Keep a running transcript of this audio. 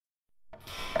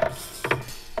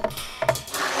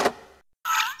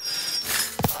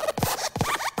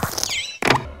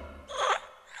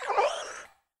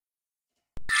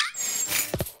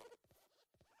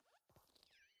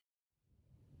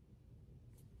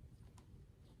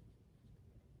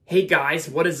Hey guys,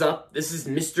 what is up? This is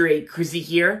Mr. A. Crizzy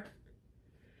here,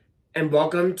 and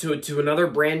welcome to another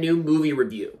brand new movie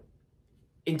review.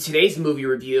 In today's movie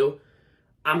review,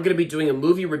 I'm going to be doing a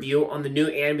movie review on the new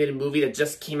animated movie that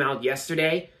just came out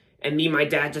yesterday, and me and my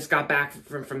dad just got back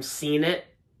from seeing it.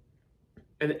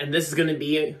 And this is going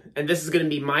to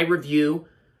be my review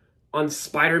on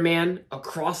Spider-Man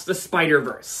Across the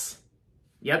Spider-Verse.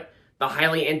 Yep, the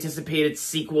highly anticipated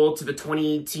sequel to the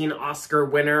 2018 Oscar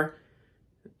winner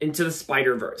Into the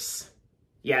Spider-Verse.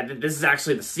 Yeah, this is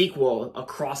actually the sequel,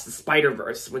 Across the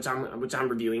Spider-Verse, which I'm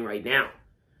reviewing right now.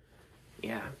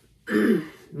 Yeah,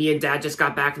 me and Dad just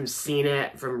got back from seeing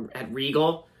it at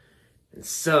Regal, and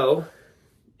so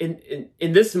in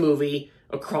this movie,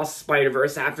 Across the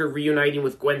Spider-Verse, after reuniting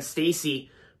with Gwen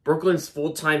Stacy, Brooklyn's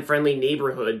full-time friendly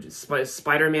neighborhood,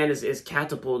 Spider-Man is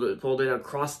catapulted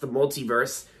across the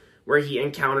multiverse, where he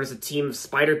encounters a team of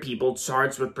spider people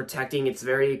charged with protecting its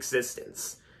very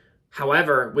existence.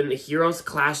 However, when the heroes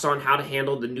clash on how to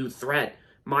handle the new threat,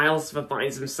 Miles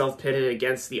finds himself pitted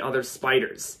against the other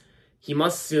spiders. He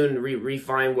must soon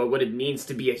refine what it means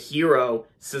to be a hero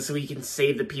so he can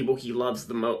save the people he loves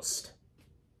the most.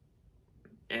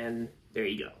 And there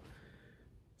you go.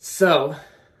 So,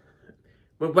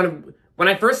 when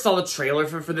I first saw the trailer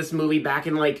for this movie way back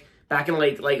in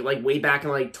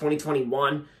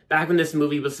 2021, back when this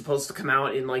movie was supposed to come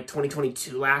out in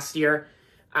 2022 last year,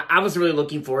 I was really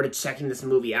looking forward to checking this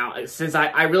movie out. Since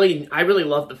I really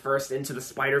loved the first Into the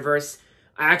Spider-Verse,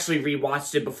 I actually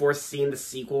rewatched it before seeing the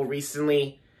sequel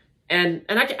recently, and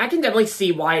I can definitely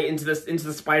see why Into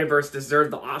the Spider-Verse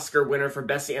deserved the Oscar winner for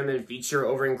Best Animated Feature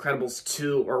over Incredibles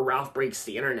 2 or Ralph Breaks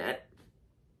the Internet.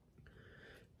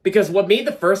 Because what made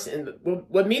the first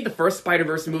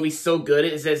Spider-Verse movie so good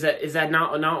is that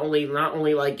not only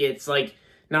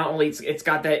it's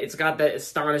got that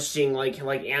astonishing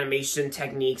animation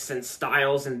techniques and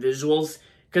styles and visuals,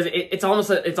 because it's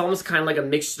almost kind of like a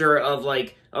mixture of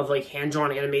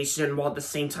hand-drawn animation while at the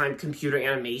same time computer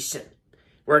animation,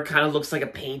 where it kind of looks like a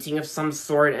painting of some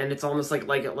sort, and it's almost like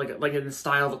in the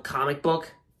style of a comic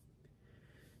book.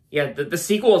 Yeah, the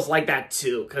sequel is like that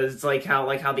too, because it's like how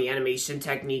the animation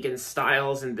technique and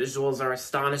styles and visuals are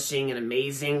astonishing and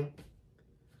amazing.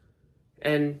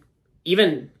 And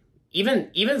even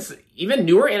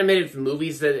newer animated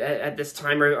movies that at this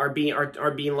time are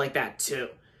being like that too.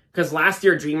 Because last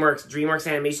year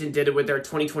DreamWorks Animation did it with their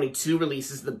 2022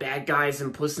 releases, The Bad Guys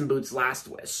and Puss in Boots: Last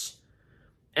Wish.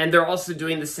 And they're also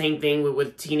doing the same thing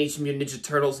with Teenage Mutant Ninja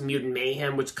Turtles: Mutant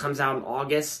Mayhem, which comes out in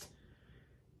August.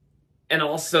 And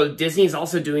also, Disney's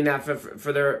also doing that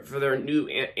for their new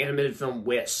animated film,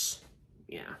 Wish.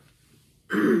 Yeah.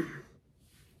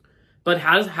 But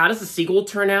how does the sequel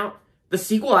turn out? The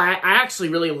sequel, I actually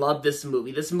really love this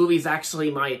movie. This movie's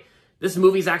actually my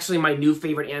new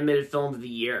favorite animated film of the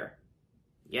year.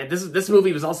 Yeah, this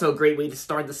movie was also a great way to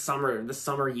start the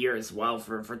summer year as well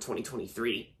for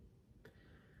 2023.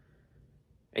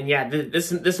 And yeah,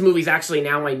 this movie's actually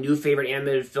now my new favorite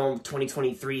animated film of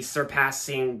 2023,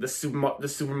 surpassing the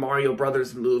Super Mario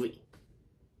Brothers movie.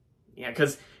 Yeah,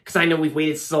 because I know we've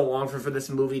waited so long for this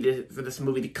movie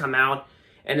to come out,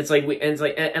 and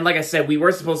like I said, we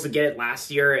were supposed to get it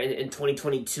last year in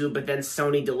 2022, but then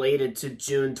Sony delayed it to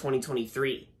June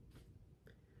 2023.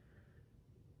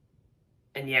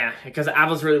 And yeah, because I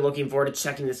was really looking forward to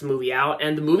checking this movie out,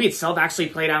 and the movie itself actually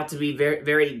played out to be very,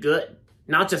 very good.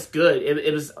 Not just good,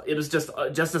 it was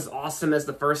just as awesome as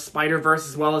the first Spider-Verse,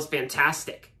 as well as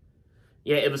fantastic.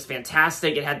 Yeah, it was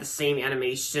fantastic. It had the same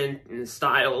animation and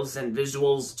styles and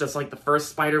visuals just like the first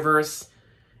Spider-Verse.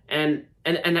 And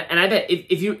I bet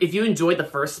if you enjoyed the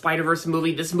first Spider-Verse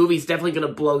movie, this movie's definitely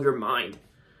gonna blow your mind.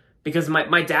 Because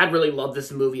my dad really loved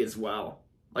this movie as well.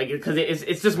 Because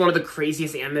it's just one of the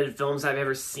craziest animated films I've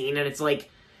ever seen, and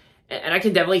and I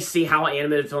can definitely see how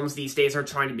animated films these days are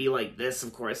trying to be like this,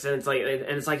 of course. And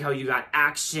it's like how you got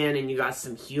action and you got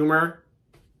some humor.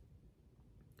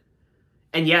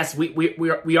 And yes,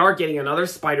 we are getting another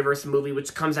Spider-Verse movie,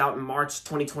 which comes out in March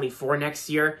 2024 next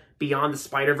year, Beyond the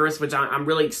Spider-Verse, which I'm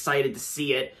really excited to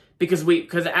see it. Because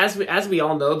as we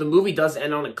all know, the movie does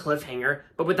end on a cliffhanger,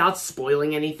 but without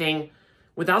spoiling anything,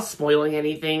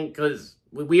 because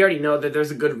we already know that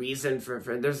there's a good reason for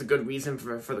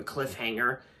the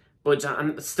cliffhanger. But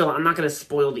I'm not going to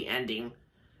spoil the ending.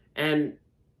 And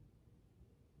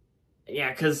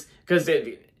yeah,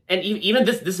 even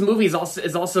this movie is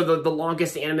also the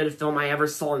longest animated film I ever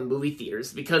saw in movie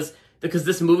theaters, because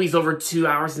this movie's over 2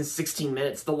 hours and 16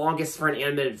 minutes, the longest for an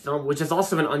animated film, which is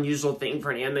also an unusual thing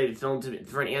for an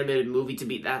animated movie to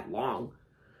be that long.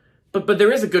 But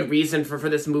there is a good reason for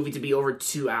this movie to be over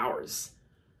 2 hours.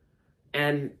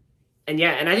 And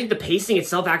yeah, and I think the pacing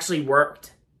itself actually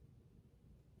worked.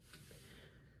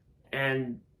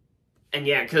 And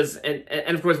yeah,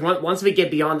 and of course, once we get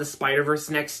beyond the Spider-Verse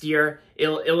next year,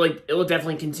 it'll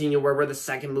definitely continue where the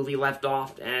second movie left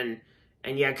off. And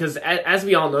yeah, because as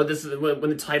we all know, this is when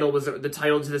the title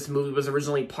to this movie was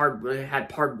originally had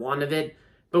part one of it,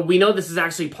 but we know this is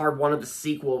actually part one of the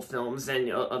sequel films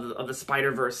and of the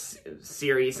Spider-Verse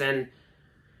series. And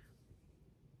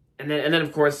then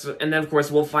of course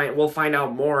we'll find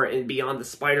out more in Beyond the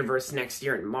Spider-Verse next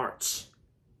year in March.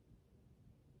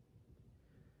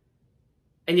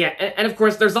 And yeah, and of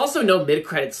course there's also no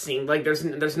mid-credits scene. Like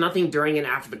there's nothing during and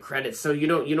after the credits, so you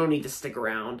don't need to stick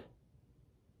around.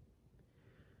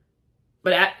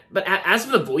 But as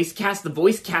for the voice cast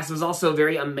was also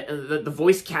the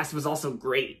voice cast was also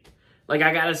great. Like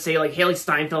I gotta say, like Haley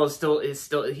Steinfeld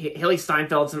Haley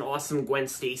Steinfeld's an awesome Gwen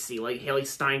Stacy. Like Haley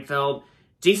Steinfeld.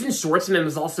 Jason Schwartzman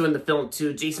was also in the film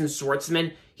too. Jason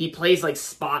Schwartzman, he plays like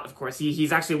Spot, of course.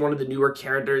 He's actually one of the newer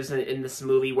characters in this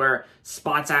movie, where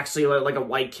Spot's actually like a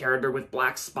white character with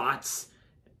black spots.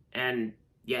 And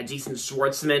yeah, Jason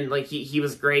Schwartzman, like he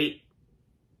was great.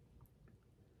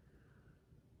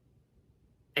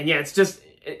 And yeah, it's just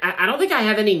I don't think I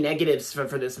have any negatives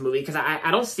for this movie, because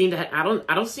I don't seem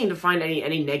to find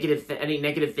any negative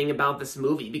thing about this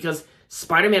movie, because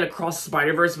Spider-Man Across the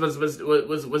Spider-Verse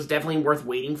was definitely worth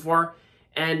waiting for,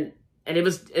 and it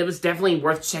was definitely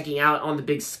worth checking out on the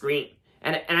big screen.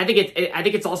 And I think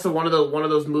it's also one of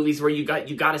those movies where you got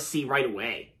to see right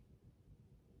away.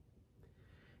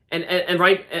 And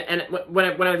when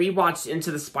I rewatched Into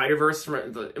the Spider-Verse,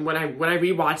 when I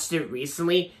rewatched it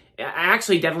recently, I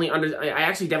actually definitely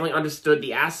understood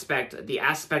the aspect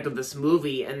of this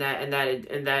movie, and that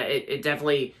it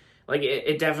definitely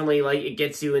it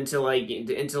gets you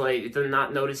into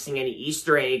not noticing any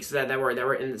Easter eggs that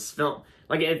were in this film.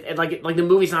 Like the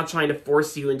movie's not trying to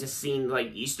force you into seeing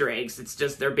like Easter eggs. It's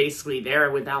just they're basically there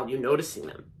without you noticing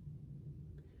them.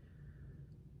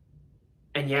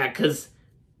 And yeah, because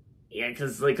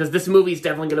this movie's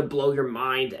definitely gonna blow your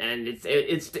mind, and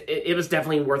it was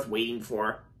definitely worth waiting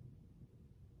for.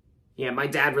 Yeah, my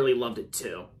dad really loved it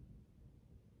too.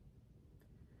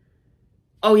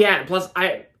 Oh yeah, plus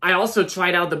I also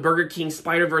tried out the Burger King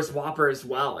Spider-Verse Whopper as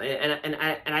well, and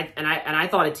I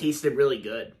thought it tasted really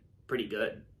good, pretty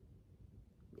good.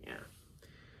 Yeah,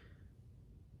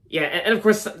 yeah, and of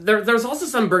course there's also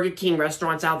some Burger King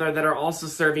restaurants out there that are also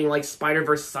serving like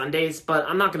Spider-Verse sundaes, but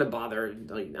I'm not gonna bother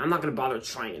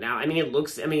trying it out. I mean, it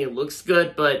looks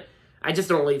good, but I just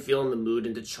don't really feel in the mood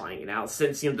into trying it out,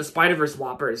 since the Spider-Verse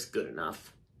Whopper is good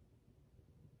enough.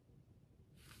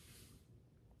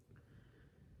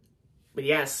 But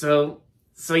yeah, so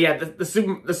yeah, the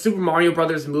Super Mario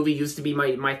Brothers movie used to be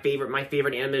my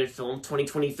favorite animated film,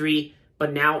 2023.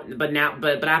 But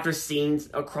after seeing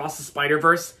Across the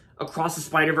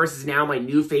Spider-Verse is now my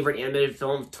new favorite animated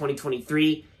film of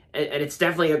 2023, and it's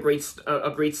definitely a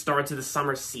great start to the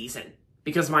summer season.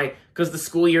 Because the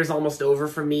school year is almost over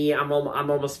for me. I'm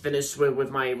almost finished with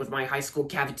my high school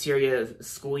cafeteria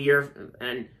school year,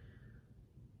 and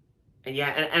yeah,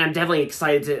 and I'm definitely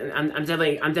excited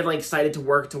to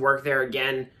work there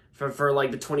again for like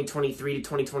the 2023 to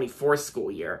 2024 school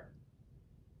year.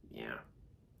 Yeah.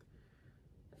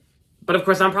 But of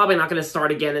course, I'm probably not going to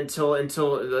start again until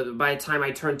by the time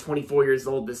I turn 24 years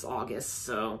old this August.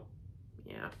 So,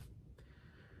 yeah.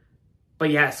 But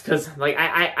yes, because like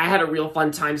I had a real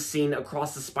fun time seeing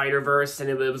Across the Spider-Verse, and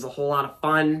it was a whole lot of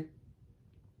fun.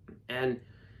 And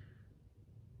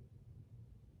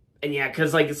yeah,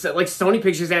 because like Sony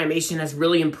Pictures Animation has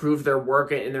really improved their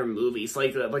work in their movies.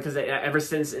 Because ever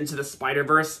since Into the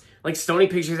Spider-Verse, like Sony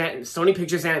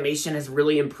Pictures Animation has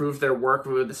really improved their work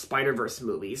with the Spider-Verse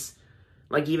movies.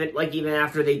 Even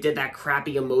after they did that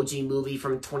crappy Emoji movie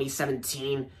from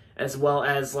 2017, as well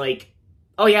as like.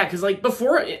 Oh yeah, because like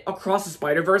before Across the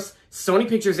Spider-Verse, Sony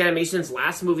Pictures Animation's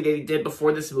last movie they did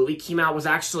before this movie came out was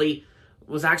actually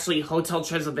Hotel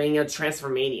Transylvania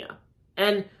Transformania,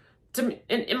 and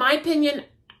in my opinion,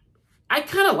 I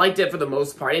kind of liked it for the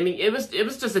most part. I mean, it was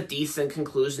just a decent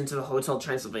conclusion to the Hotel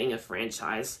Transylvania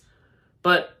franchise,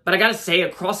 but I gotta say,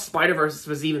 Across the Spider-Verse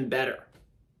was even better.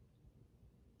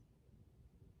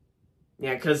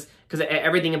 Yeah, because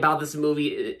everything about this movie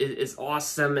is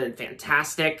awesome and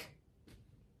fantastic.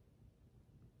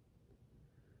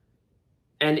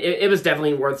 And it was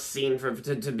definitely worth seeing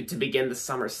to begin the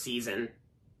summer season.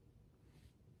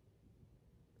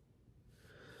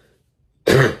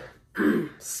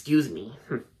 Excuse me.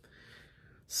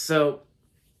 So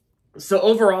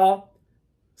overall,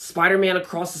 Spider-Man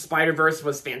Across the Spider-Verse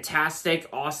was fantastic,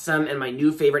 awesome, and my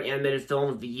new favorite animated film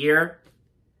of the year.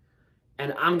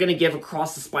 and I'm going to give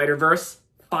Across the Spider-Verse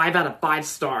 5 out of 5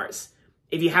 stars.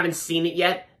 If you haven't seen it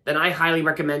yet, then I highly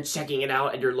recommend checking it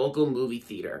out at your local movie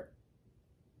theater.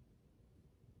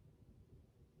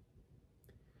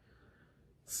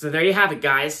 So there you have it,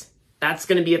 guys. That's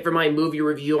going to be it for my movie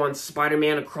review on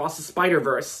Spider-Man Across the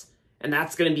Spider-Verse. And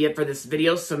that's going to be it for this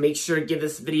video, so make sure to give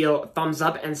this video a thumbs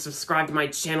up and subscribe to my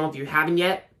channel if you haven't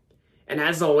yet. And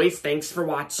as always, thanks for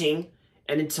watching,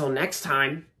 and until next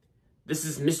time, this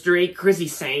is Mr. A. Crizzy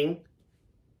saying,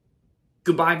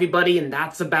 goodbye everybody, and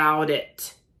that's about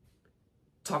it.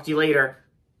 Talk to you later.